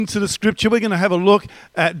Into the scripture, we're going to have a look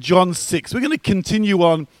at John 6. We're going to continue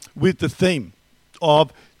on with the theme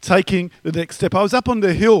of taking the next step. I was up on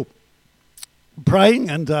the hill praying,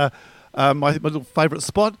 and my little favourite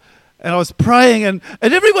spot, and I was praying, and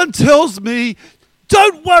everyone tells me,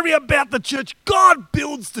 don't worry about the church, God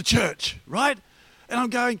builds the church, right? And I'm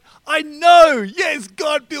going, I know, yes,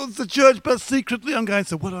 God builds the church, but secretly I'm going,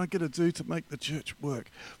 so what am I going to do to make the church work,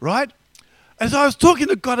 right? And so I was talking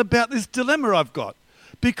to God about this dilemma I've got.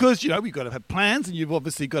 Because, we've got to have plans, and you've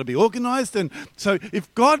obviously got to be organised. And so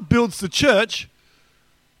if God builds the church,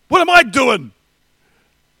 what am I doing?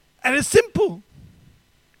 And it's simple.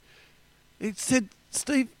 It said,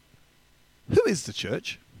 Steve, who is the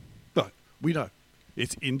church? No, we know.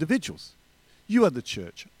 It's individuals. You are the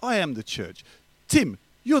church. I am the church. Tim,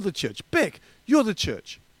 you're the church. Beck, you're the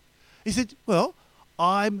church. He said, well,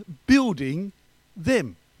 I'm building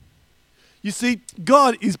them. You see,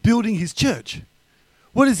 God is building his church.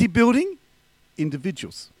 What is he building?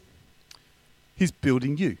 Individuals. He's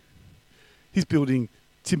building you. He's building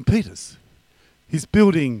Tim Peters. He's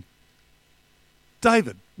building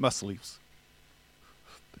David Muscleaves.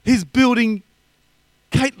 He's building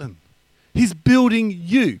Caitlin. He's building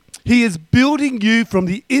you. He is building you from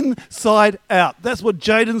the inside out. That's what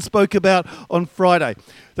Jaden spoke about on Friday.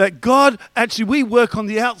 That God, actually, we work on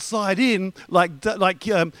the outside in, like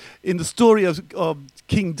in the story of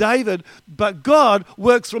King David, but God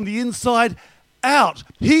works from the inside out.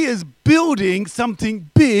 He is building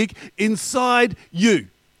something big inside you.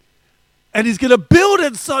 And he's going to build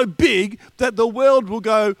it so big that the world will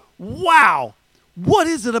go, wow, what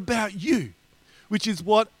is it about you? Which is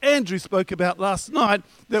what Andrew spoke about last night,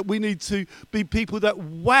 that we need to be people that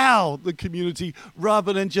wow the community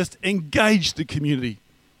rather than just engage the community.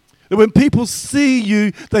 That when people see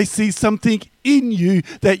you, they see something in you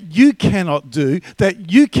that you cannot do,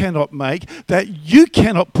 that you cannot make, that you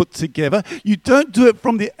cannot put together. You don't do it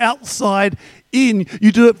from the outside in,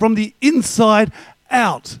 you do it from the inside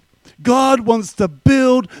out. God wants to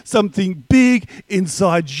build something big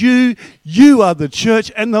inside you. You are the church,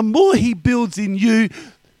 and the more he builds in you,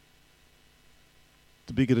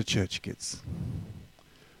 the bigger the church gets.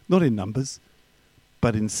 Not in numbers,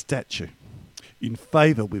 but in stature, in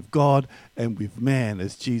favour with God and with man,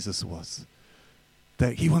 as Jesus was.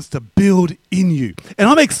 That he wants to build in you. And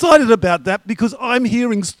I'm excited about that because I'm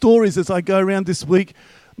hearing stories as I go around this week.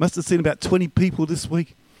 Must have seen about 20 people this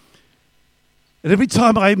week. And every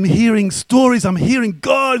time I'm hearing stories, I'm hearing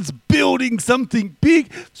God's building something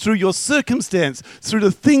big through your circumstance, through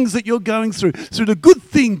the things that you're going through the good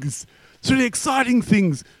things, through the exciting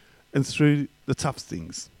things, and through the tough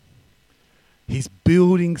things. He's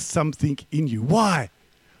building something in you. Why?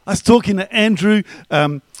 I was talking to Andrew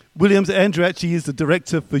Williams. Andrew actually is the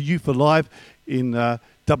director for Youth Alive in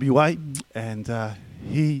WA, and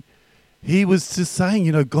he was just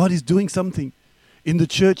saying, God is doing something in the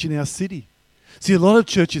church in our city. See, a lot of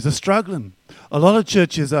churches are struggling. A lot of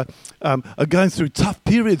churches are going through tough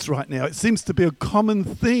periods right now. It seems to be a common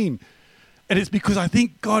theme. And it's because I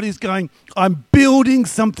think God is going, I'm building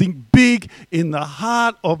something big in the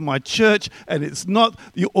heart of my church, and it's not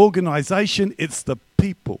the organization, it's the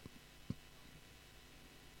people.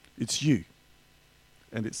 It's you,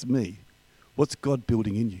 and it's me. What's God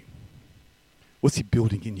building in you? What's he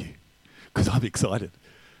building in you? Because I'm excited.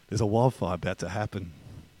 There's a wildfire about to happen.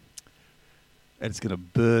 And it's going to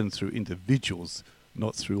burn through individuals,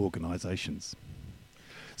 not through organizations.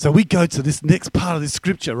 So we go to this next part of this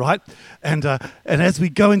scripture, right? And as we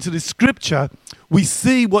go into this scripture, we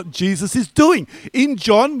see what Jesus is doing. In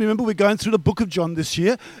John, remember we're going through the book of John this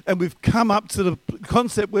year, and we've come up to the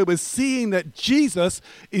concept where we're seeing that Jesus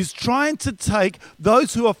is trying to take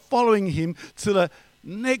those who are following him to the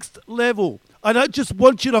next level. I don't just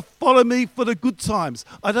want you to follow me for the good times.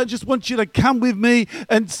 I don't just want you to come with me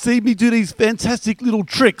and see me do these fantastic little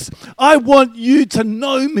tricks. I want you to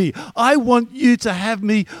know me. I want you to have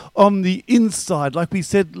me on the inside. Like we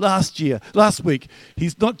said last week,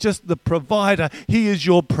 he's not just the provider, he is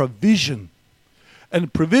your provision.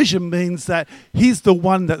 And provision means that he's the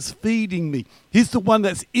one that's feeding me. He's the one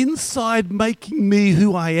that's inside making me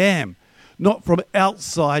who I am, not from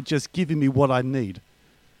outside just giving me what I need.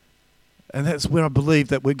 And that's where I believe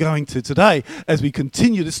that we're going to today as we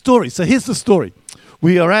continue the story. So here's the story.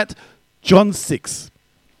 We are at John 6.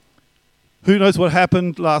 Who knows what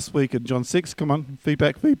happened last week in John 6? Come on,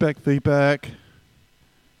 feedback.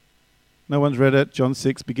 No one's read it. John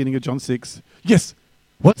 6, beginning of John 6. Yes.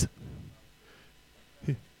 What?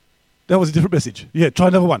 That was a different message. Yeah, try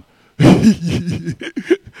another one. Try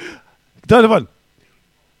another one.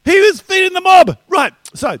 He was feeding the mob. Right.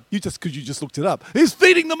 So, because you just looked it up. He's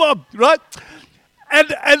feeding the mob, right?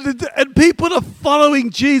 And people are following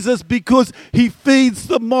Jesus because he feeds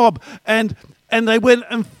the mob. And they went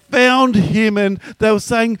and found him, and they were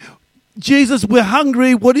saying, Jesus, we're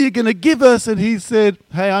hungry. What are you going to give us? And he said,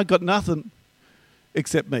 hey, I got nothing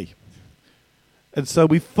except me. And so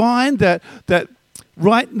we find that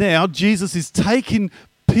right now Jesus is taking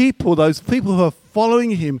people, those people who are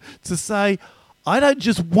following him, to say, I don't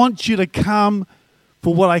just want you to come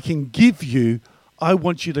for what I can give you. I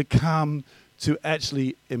want you to come to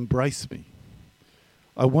actually embrace me.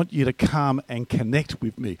 I want you to come and connect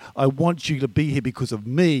with me. I want you to be here because of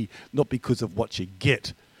me, not because of what you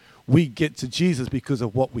get. We get to Jesus because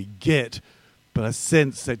of what we get, but I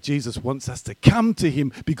sense that Jesus wants us to come to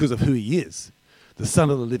him because of who he is. The Son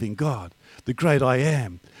of the living God, the great I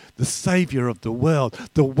am, the Savior of the world,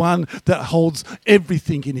 the one that holds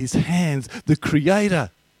everything in his hands, the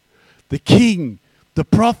Creator, the King, the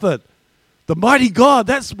Prophet, the mighty God.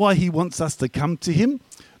 That's why he wants us to come to him,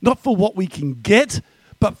 not for what we can get,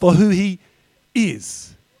 but for who he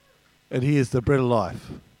is. And he is the bread of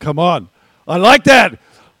life. Come on. I like that.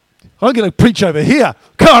 I'm going to preach over here.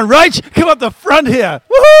 Come on, Rach. Come up the front here.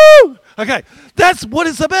 Woohoo! Okay, that's what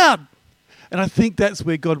it's about. And I think that's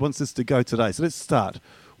where God wants us to go today. So let's start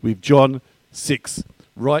with John 6,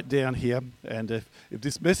 right down here. And if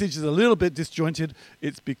this message is a little bit disjointed,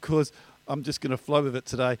 it's because I'm just going to flow with it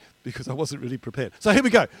today because I wasn't really prepared. So here we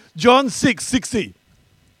go. John 6:60.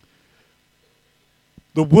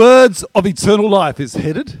 The words of eternal life is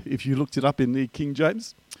headed, if you looked it up in the King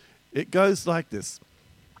James. It goes like this.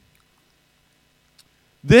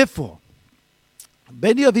 Therefore,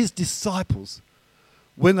 many of his disciples,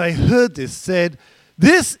 when they heard this, said,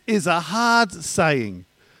 this is a hard saying.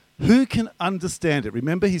 Who can understand it?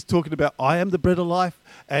 Remember, he's talking about, I am the bread of life,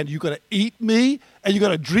 and you've got to eat me, and you've got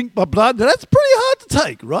to drink my blood. Now, that's pretty hard to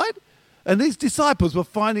take, right? And these disciples were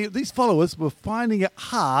finding it, these followers were finding it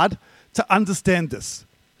hard to understand this.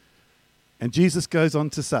 And Jesus goes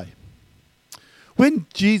on to say, when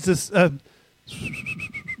Jesus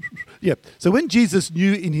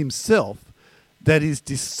knew in himself that his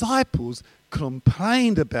disciples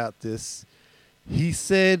complained about this, he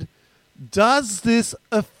said, does this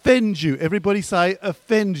offend you? Everybody say,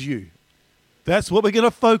 offend you. That's what we're going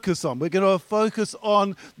to focus on. We're going to focus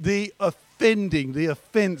on the offending, the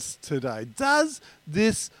offense today. Does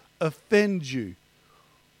this offend you?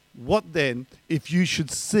 What then if you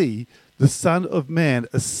should see the Son of Man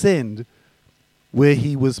ascend where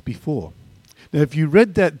he was before? Now, if you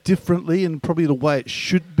read that differently and probably the way it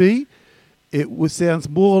should be, it sounds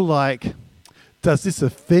more like, does this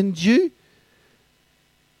offend you?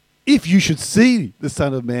 If you should see the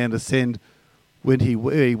Son of Man ascend where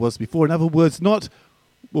he was before. In other words, not,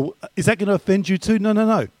 well, is that going to offend you too?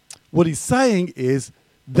 No. What he's saying is,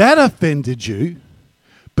 that offended you,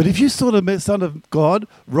 but if you saw the Son of God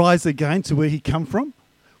rise again to where he come from,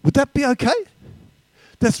 would that be okay?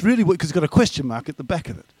 That's really what, because it's got a question mark at the back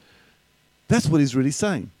of it. That's what he's really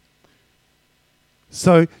saying.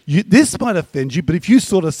 So this might offend you, but if you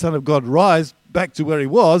saw the Son of God rise back to where he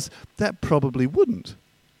was, that probably wouldn't.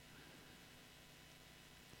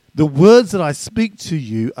 The words that I speak to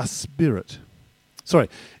you are spirit.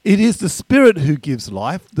 It is the Spirit who gives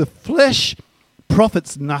life. The flesh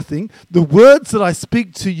profits nothing. The words that I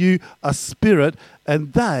speak to you are spirit,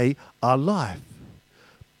 and they are life.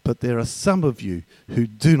 But there are some of you who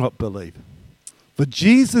do not believe. For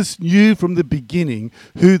Jesus knew from the beginning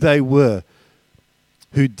who they were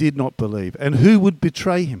who did not believe and who would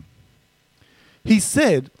betray him. He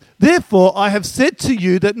said, therefore I have said to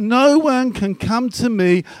you that no one can come to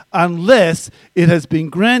me unless it has been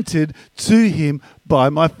granted to him by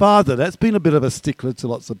my Father. That's been a bit of a stickler to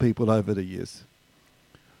lots of people over the years.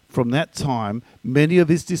 From that time, many of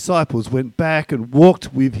his disciples went back and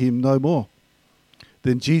walked with him no more.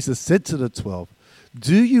 Then Jesus said to the 12,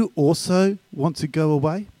 do you also want to go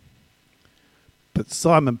away? But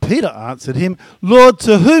Simon Peter answered him, Lord,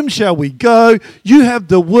 to whom shall we go? You have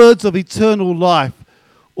the words of eternal life.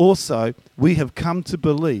 Also, we have come to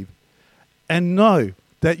believe and know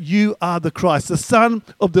that you are the Christ, the Son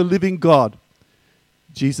of the living God.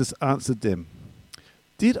 Jesus answered them,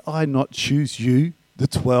 did I not choose you, the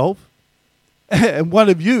 12? And one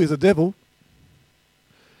of you is a devil.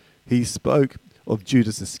 He spoke of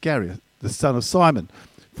Judas Iscariot, the son of Simon,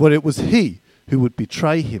 for it was he who would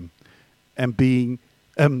betray him, and being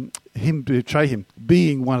one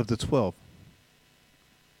of the 12.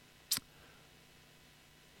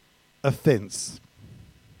 Offense.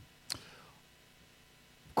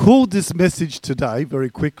 Called this message today very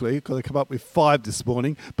quickly, because I come up with 5 this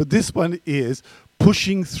morning, but this one is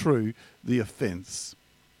pushing through the offense.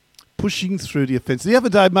 pushing through the offence. The other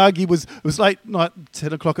day, Margie was late night,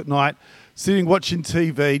 10 o'clock at night, sitting watching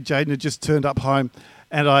TV. Jaden had just turned up home,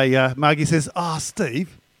 and Margie says,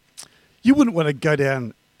 Steve, you wouldn't want to go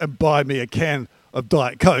down and buy me a can of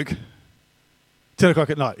Diet Coke. 10 o'clock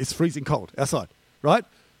at night. It's freezing cold outside, right?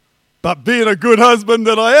 But being a good husband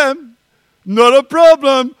that I am, not a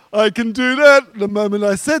problem. I can do that. The moment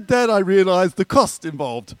I said that, I realised the cost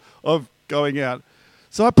involved of going out.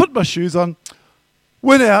 So I put my shoes on,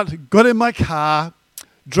 went out, got in my car,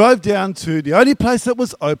 drove down to the only place that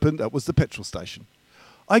was open, that was the petrol station.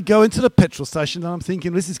 I go into the petrol station and I'm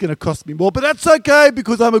thinking, this is going to cost me more, but that's okay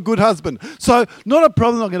because I'm a good husband. So not a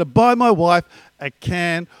problem. I'm going to buy my wife a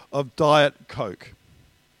can of Diet Coke.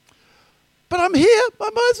 But I'm here. I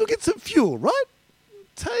might as well get some fuel, right?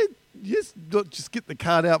 Yes, not just get the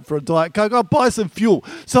card out for a Diet Coke. I'll buy some fuel.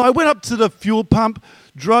 So I went up to the fuel pump,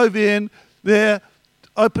 drove in there,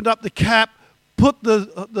 opened up the cap, put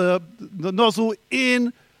the nozzle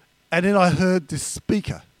in, and then I heard this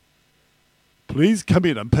speaker. Please come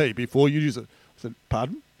in and pay before you use it. I said,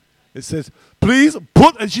 pardon? It says, please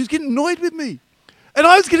put, and she's getting annoyed with me. And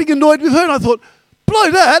I was getting annoyed with her, and I thought, blow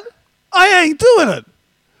that, I ain't doing it.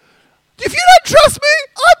 If you don't trust me,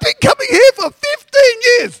 I've been coming here for 15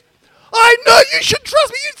 years. I know you should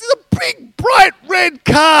trust me. This is a big, bright red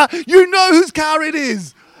car. You know whose car it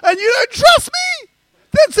is. And you don't trust me?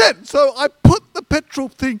 That's it. So I put the petrol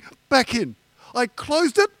thing back in. I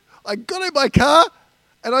closed it, I got in my car,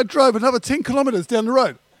 and I drove another 10 kilometres down the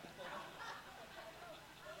road.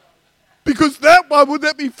 Because that one would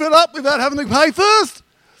let me fill up without having to pay first.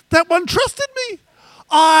 That one trusted me.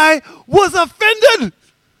 I was offended.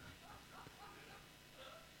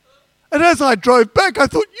 And as I drove back, I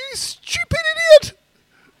thought, you stupid idiot.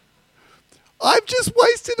 I've just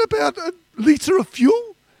wasted about a litre of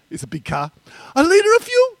fuel. It's a big car. A litre of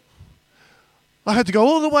fuel. I had to go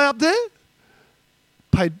all the way up there,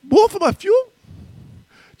 paid more for my fuel,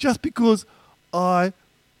 just because I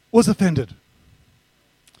was offended.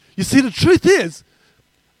 You see, the truth is,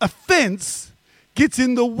 offence gets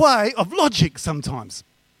in the way of logic sometimes.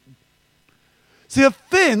 See,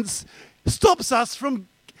 offence stops us from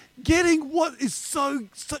getting what is so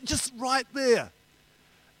just right there.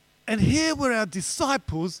 And here were our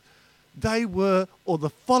disciples, they were, or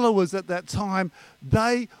the followers at that time,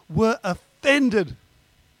 they were offended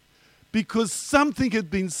because something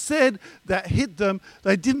had been said that hit them.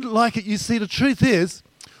 They didn't like it. You see, the truth is,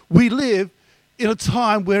 we live in a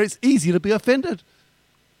time where it's easy to be offended.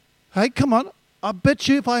 Hey, come on. I bet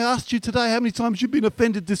you if I asked you today how many times you've been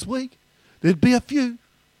offended this week, there'd be a few.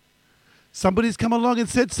 Somebody's come along and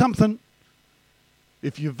said something.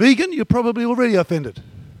 If you're vegan, you're probably already offended.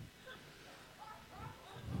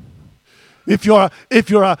 If you're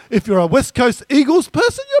a West Coast Eagles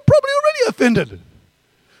person, you're probably already offended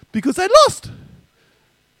because they lost.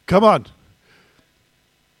 Come on.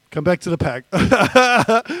 Come back to the pack.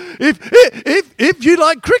 If you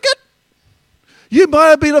like cricket, you might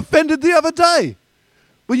have been offended the other day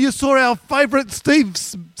when you saw our favourite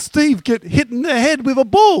Steve get hit in the head with a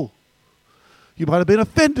ball. You might have been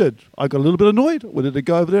offended. I got a little bit annoyed. I wanted to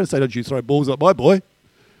go over there and say, don't you throw balls at my boy.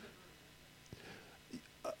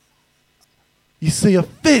 You see,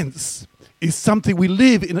 offence is something we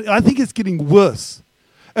live in. I think it's getting worse.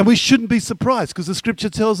 And we shouldn't be surprised because the scripture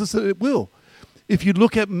tells us that it will. If you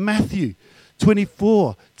look at Matthew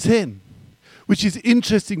 24:10, which is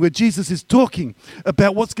interesting, where Jesus is talking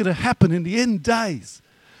about what's going to happen in the end days.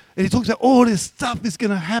 And he talks about all this stuff is going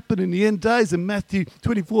to happen in the end days. In Matthew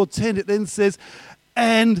 24:10, it then says,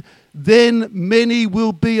 and then many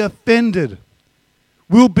will be offended,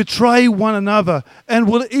 will betray one another, and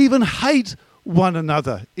will even hate one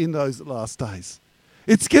another in those last days.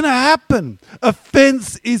 It's going to happen.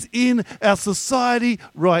 Offense is in our society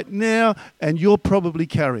right now, and you're probably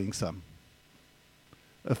carrying some.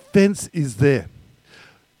 Offense is there.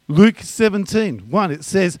 Luke 17:1, it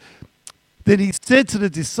says, then he said to the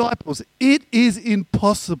disciples, it is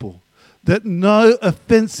impossible that no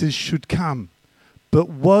offences should come, but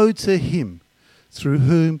woe to him through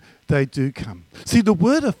whom they do come. See, the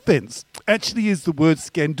word offence actually is the word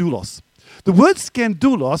scandulos. The word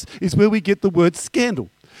scandulos is where we get the word scandal.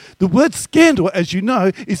 The word scandal, as you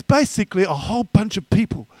know, is basically a whole bunch of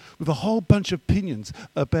people with a whole bunch of opinions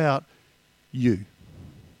about you.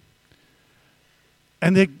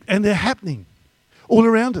 And they're happening all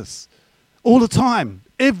around us, all the time,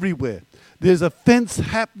 everywhere. There's offense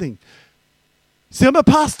happening. See, I'm a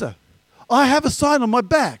pastor. I have a sign on my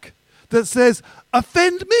back that says,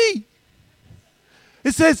 offend me.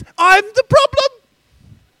 It says, I'm the problem.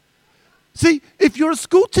 See, if you're a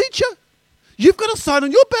school teacher, you've got a sign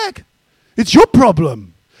on your back. It's your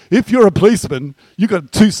problem. If you're a policeman, you've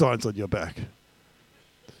got 2 signs on your back.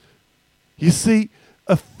 You see,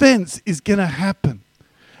 offense is going to happen.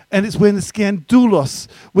 And it's when the scandoulos,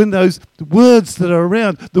 when those words that are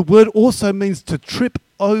around, the word also means to trip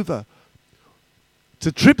over,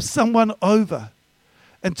 to trip someone over.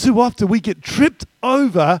 And too often we get tripped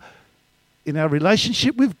over in our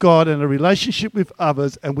relationship with God and a relationship with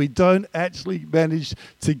others, and we don't actually manage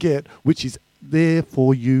to get which is there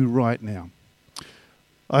for you right now.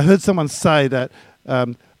 I heard someone say that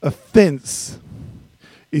offense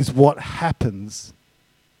is what happens.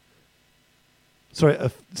 So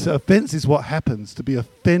offense is what happens. To be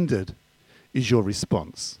offended is your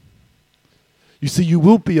response. You see, you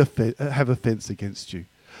will be have offense against you.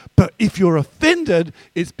 But if you're offended,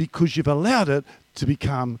 it's because you've allowed it to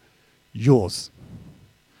become yours.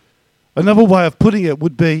 Another way of putting it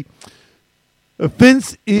would be,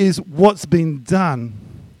 offense is what's been done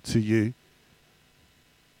to you.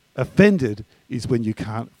 Offended is when you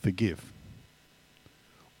can't forgive.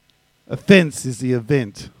 Offense is the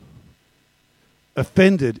event.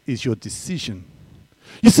 Offended is your decision.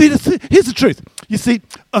 You see, here's the truth. You see,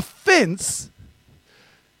 offense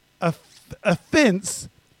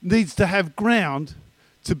needs to have ground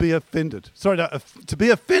to be offended. To be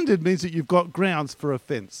offended means that you've got grounds for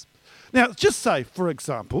offense. Now, just say, for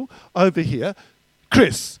example, over here,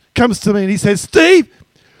 Chris comes to me and he says, Steve,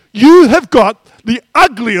 you have got the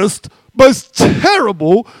ugliest, most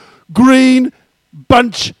terrible green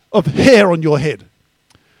bunch of hair on your head.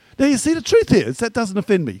 Now, you see, the truth here is that doesn't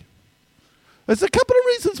offend me. There's a couple of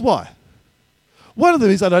reasons why. One of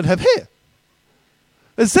them is I don't have hair.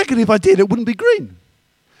 And second, if I did, it wouldn't be green.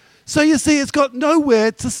 So you see, it's got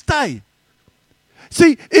nowhere to stay.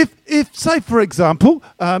 See, if say, for example,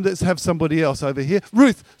 let's have somebody else over here.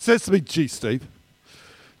 Ruth says to me, gee, Steve,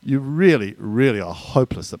 you really, really are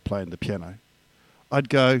hopeless at playing the piano. I'd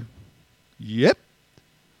go, yep,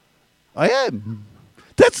 I am.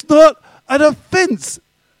 That's not an offense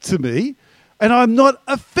to me, and I'm not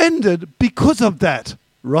offended because of that,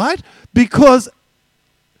 right? Because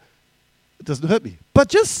it doesn't hurt me. But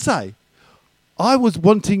just say, I was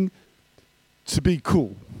wanting to be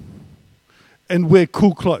cool and wear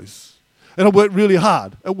cool clothes. And I worked really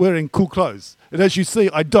hard at wearing cool clothes. And as you see,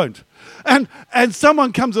 I don't. And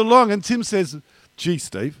someone comes along and Tim says, gee,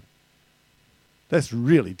 Steve, that's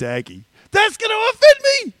really daggy. That's going to offend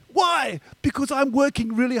me. Why? Because I'm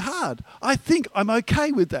working really hard. I think I'm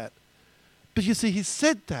okay with that. But you see, he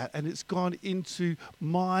said that and it's gone into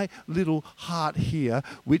my little heart here,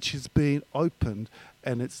 which has been opened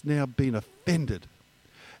and it's now been offended.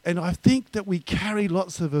 And I think that we carry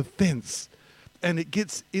lots of offense and it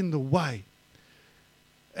gets in the way.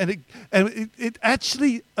 And it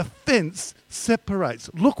actually, offense separates.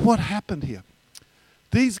 Look what happened here.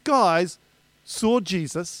 These guys saw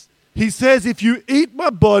Jesus. He says, if you eat my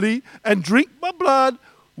body and drink my blood,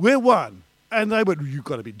 we're one. And they went, you've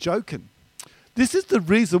got to be joking. This is the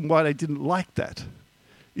reason why they didn't like that.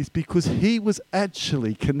 Is because he was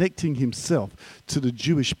actually connecting himself to the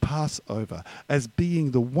Jewish Passover as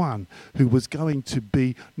being the one who was going to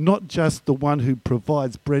be not just the one who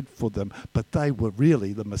provides bread for them, but they were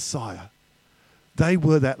really the Messiah. They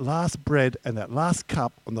were that last bread and that last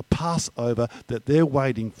cup on the Passover that they're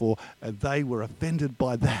waiting for, and they were offended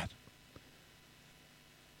by that.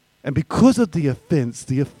 And because of the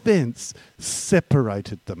offense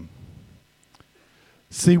separated them.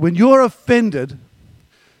 See, when you're offended,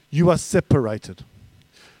 you are separated.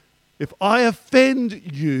 If I offend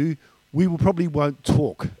you, we probably won't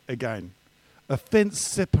talk again. Offense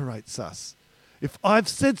separates us. If I've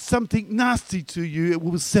said something nasty to you, it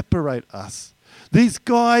will separate us. These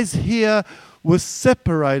guys here were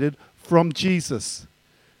separated from Jesus.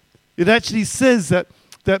 It actually says that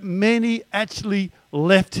many actually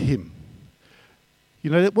left him.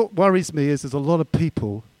 You know, what worries me is there's a lot of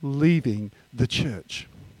people leaving the church,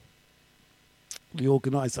 the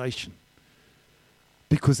organisation,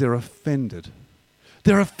 because they're offended.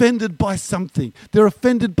 They're offended by something. They're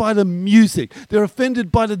offended by the music. They're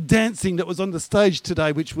offended by the dancing that was on the stage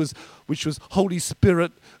today, which was Holy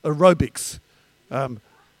Spirit aerobics.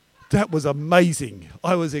 That was amazing.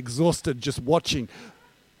 I was exhausted just watching.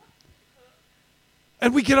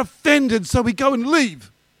 And we get offended, so we go and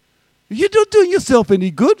leave. You're not doing yourself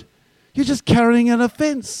any good. You're just carrying an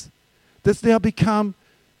offense that's now become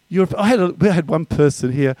your... We had one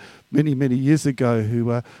person here many, many years ago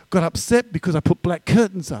who got upset because I put black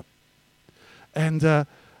curtains up. And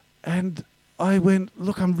I went,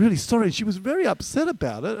 look, I'm really sorry. She was very upset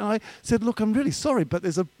about it. And I said, look, I'm really sorry, but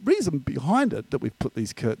there's a reason behind it that we've put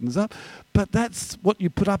these curtains up. But that's what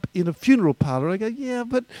you put up in a funeral parlour. I go, yeah,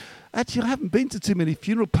 but actually I haven't been to too many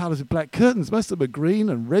funeral parlours with black curtains. Most of them are green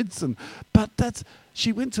and reds.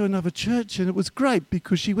 She went to another church, and it was great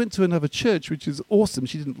because she went to another church, which is awesome.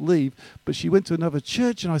 She didn't leave, but she went to another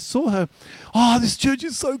church, and I saw her. Oh, this church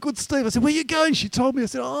is so good, Steve. I said, where are you going? She told me. I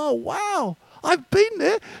said, oh, wow. I've been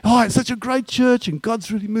there. Oh, it's such a great church and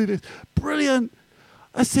God's really moving. Brilliant.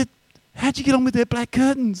 I said, how'd you get on with their black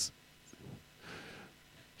curtains?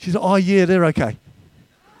 She said, oh, yeah, they're okay.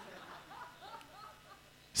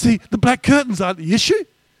 See, the black curtains aren't the issue.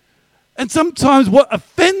 And sometimes what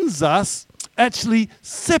offends us actually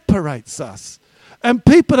separates us. And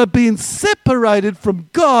people are being separated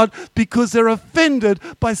from God because they're offended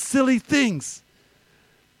by silly things.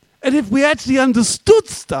 And if we actually understood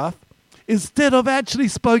stuff, instead of actually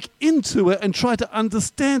spoke into it and tried to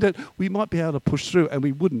understand it, we might be able to push through and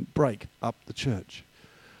we wouldn't break up the church.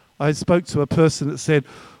 I spoke to a person that said,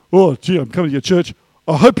 oh, gee, I'm coming to your church.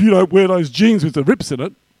 I hope you don't wear those jeans with the rips in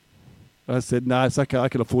it. I said, no, it's okay. I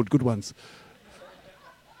can afford good ones.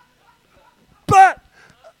 But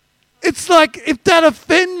it's like if that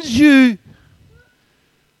offends you,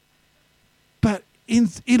 but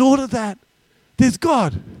in order that, there's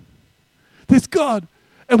God. There's God.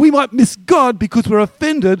 And we might miss God because we're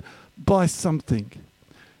offended by something.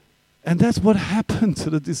 And that's what happened to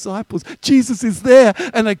the disciples. Jesus is there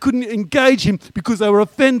and they couldn't engage him because they were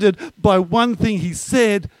offended by one thing he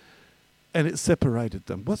said, and it separated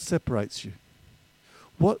them. What separates you?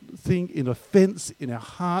 What thing in offense in our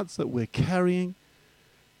hearts that we're carrying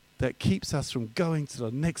that keeps us from going to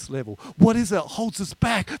the next level? What is it that holds us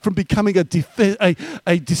back from becoming a disruptor?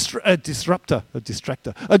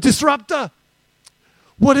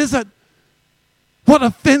 What is it? What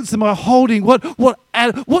offense am I holding? What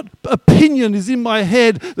opinion is in my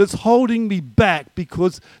head that's holding me back?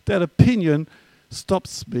 Because that opinion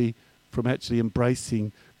stops me from actually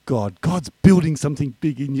embracing God. God's building something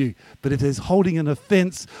big in you. But if there's holding an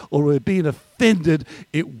offense or we're being offended,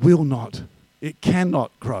 it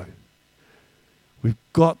cannot grow. We've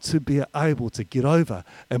got to be able to get over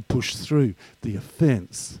and push through the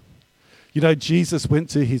offense. You know, Jesus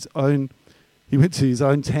went to his own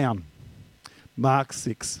town. Mark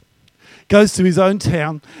 6. Goes to his own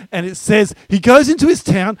town, and it says he goes into his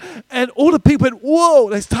town, and all the people went, whoa,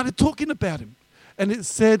 they started talking about him. And it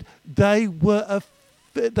said they were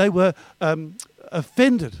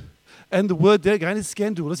offended. And the word there again is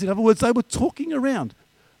scandalous. In other words, they were talking around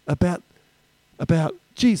about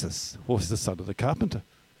Jesus, who was the son of the carpenter.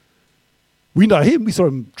 We know him. We saw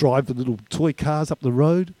him drive the little toy cars up the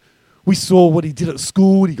road. We saw what he did at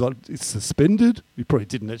school. He got suspended. He probably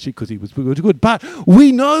didn't actually because he was good. But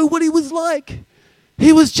we know what he was like.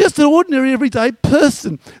 He was just an ordinary, everyday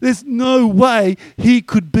person. There's no way he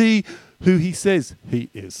could be who he says he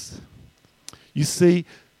is. You see,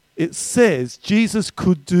 it says Jesus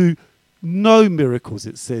could do no miracles,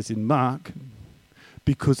 it says in Mark,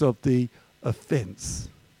 because of the offense.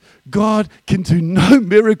 God can do no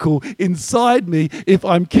miracle inside me if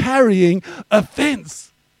I'm carrying offense.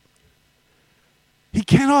 He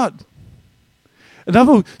cannot.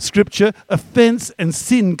 Another scripture, offense and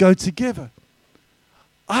sin go together.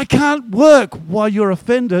 I can't work while you're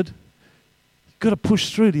offended. You've got to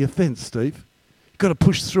push through the offense, Steve. You've got to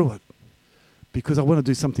push through it because I want to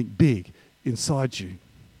do something big inside you.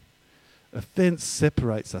 Offense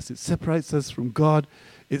separates us. It separates us from God.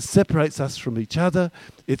 It separates us from each other.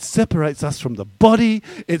 It separates us from the body.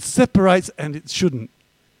 It separates, and it shouldn't.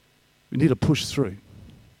 We need to push through.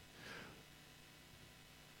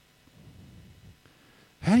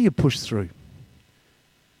 How do you push through?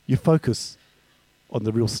 You focus on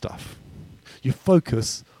the real stuff. You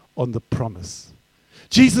focus on the promise.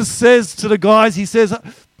 Jesus says to the guys, he says,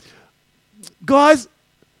 guys,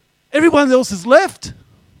 everyone else has left.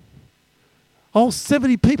 Oh,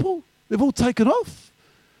 70 people, they've all taken off.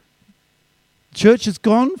 Church has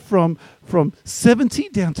gone from 70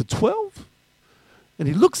 down to 12. And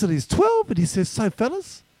he looks at his 12 and he says, so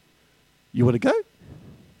fellas, you want to go?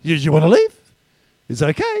 You want to leave? It's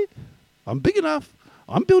okay. I'm big enough.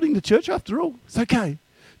 I'm building the church after all. It's okay.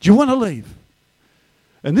 Do you want to leave?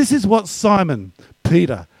 And this is what Simon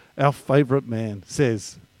Peter, our favourite man,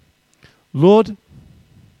 says. Lord,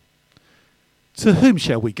 to whom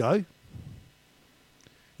shall we go?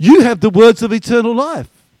 You have the words of eternal life.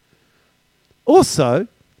 Also,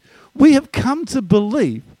 we have come to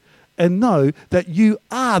believe and know that you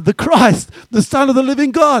are the Christ, the Son of the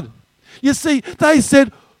living God. You see, they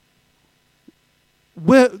said,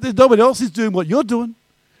 nobody else is doing what you're doing.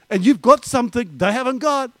 and you've got something they haven't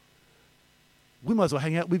got, we might as well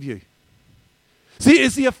hang out with you. See,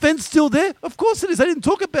 is the offense still there? Of course it is. They didn't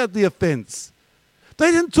talk about the offense.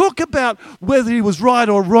 They didn't talk about whether he was right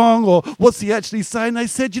or wrong or what's he actually saying. They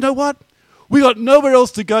said, you know what? We got nowhere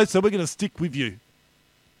else to go, so we're going to stick with you.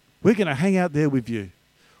 We're going to hang out there with you.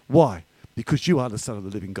 Why? Because you are the Son of the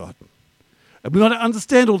living God. And we want to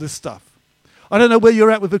understand all this stuff. I don't know where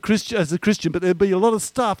you're at with as a Christian, but there'll be a lot of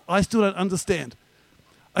stuff I still don't understand.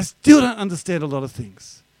 I still don't understand a lot of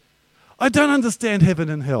things. I don't understand heaven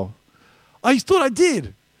and hell. I thought I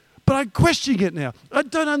did, but I'm questioning it now. I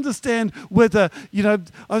don't understand whether, I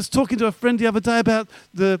was talking to a friend the other day about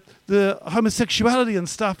the homosexuality and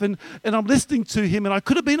stuff, and I'm listening to him, and I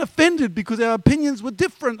could have been offended because our opinions were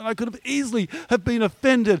different, and I could have easily have been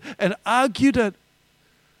offended and argued it.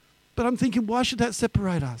 But I'm thinking, why should that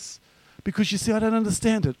separate us? Because you see, I don't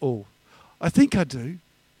understand it all. I think I do,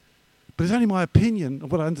 but it's only my opinion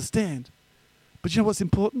of what I understand. But you know what's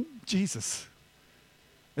important? Jesus.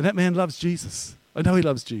 And that man loves Jesus. I know he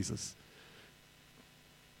loves Jesus.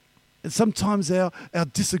 And sometimes our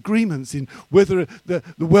disagreements in whether the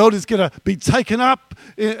world is going to be taken up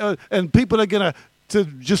and people are going to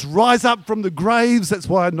just rise up from the graves, that's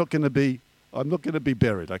why I'm not going to be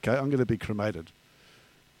buried, okay? I'm going to be cremated.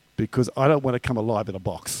 Because I don't want to come alive in a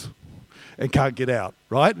box and can't get out,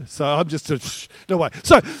 right? So I'm just no way.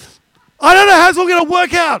 So I don't know how it's all going to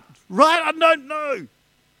work out, right? I don't know.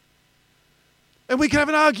 And we can have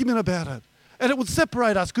an argument about it. And it will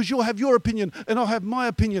separate us because you'll have your opinion and I'll have my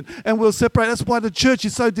opinion and we'll separate. That's why the church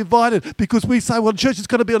is so divided, because we say, well, church is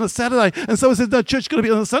going to be on a Saturday. And someone says, no, church is going to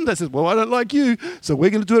be on a Sunday. Says, well, I don't like you, so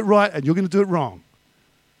we're going to do it right and you're going to do it wrong.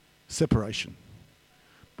 Separation.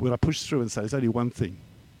 But when I push through and say there's only one thing,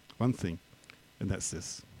 and that's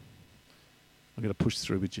this. I'm going to push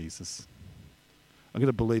through with Jesus. I'm going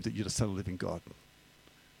to believe that you're the Son of the living God.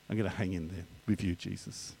 I'm going to hang in there with you,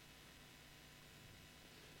 Jesus.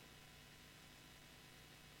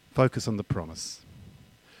 Focus on the promise.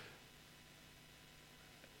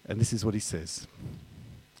 And this is what he says.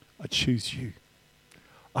 I choose you.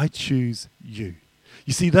 I choose you.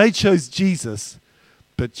 You see, they chose Jesus,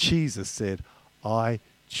 but Jesus said, I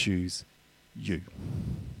choose you.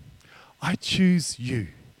 I choose you.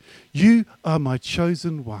 You are my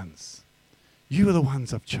chosen ones. You are the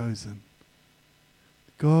ones I've chosen.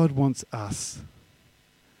 God wants us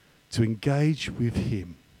to engage with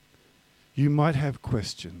him. You might have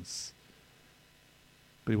questions,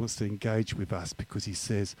 but he wants to engage with us because he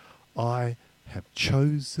says, I have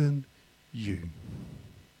chosen you.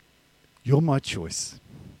 You're my choice.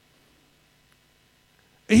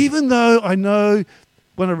 Even though I know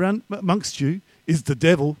one around amongst you is the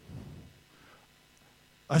devil,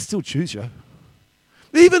 I still choose you.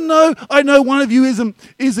 Even though I know one of you isn't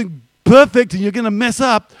perfect and you're going to mess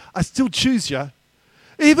up, I still choose you.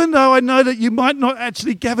 Even though I know that you might not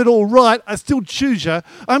actually have it all right, I still choose you.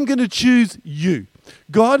 I'm going to choose you.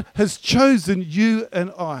 God has chosen you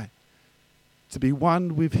and I to be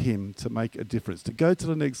one with him, to make a difference. To go to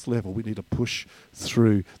the next level, we need to push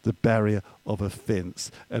through the barrier of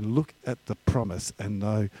offense and look at the promise and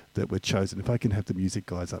know that we're chosen. If I can have the music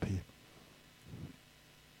guys up here.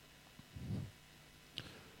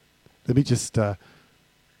 Let me just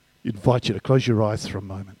invite you to close your eyes for a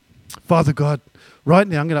moment. Father God, right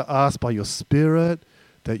now I'm going to ask by your Spirit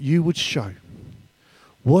that you would show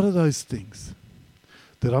what are those things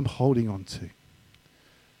that I'm holding on to?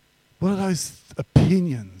 What are those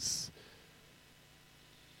opinions,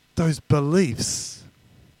 those beliefs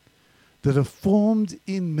that have formed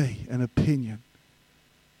in me an opinion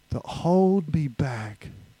that hold me back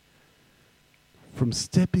from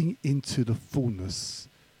stepping into the fullness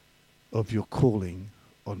of your calling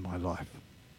on my life?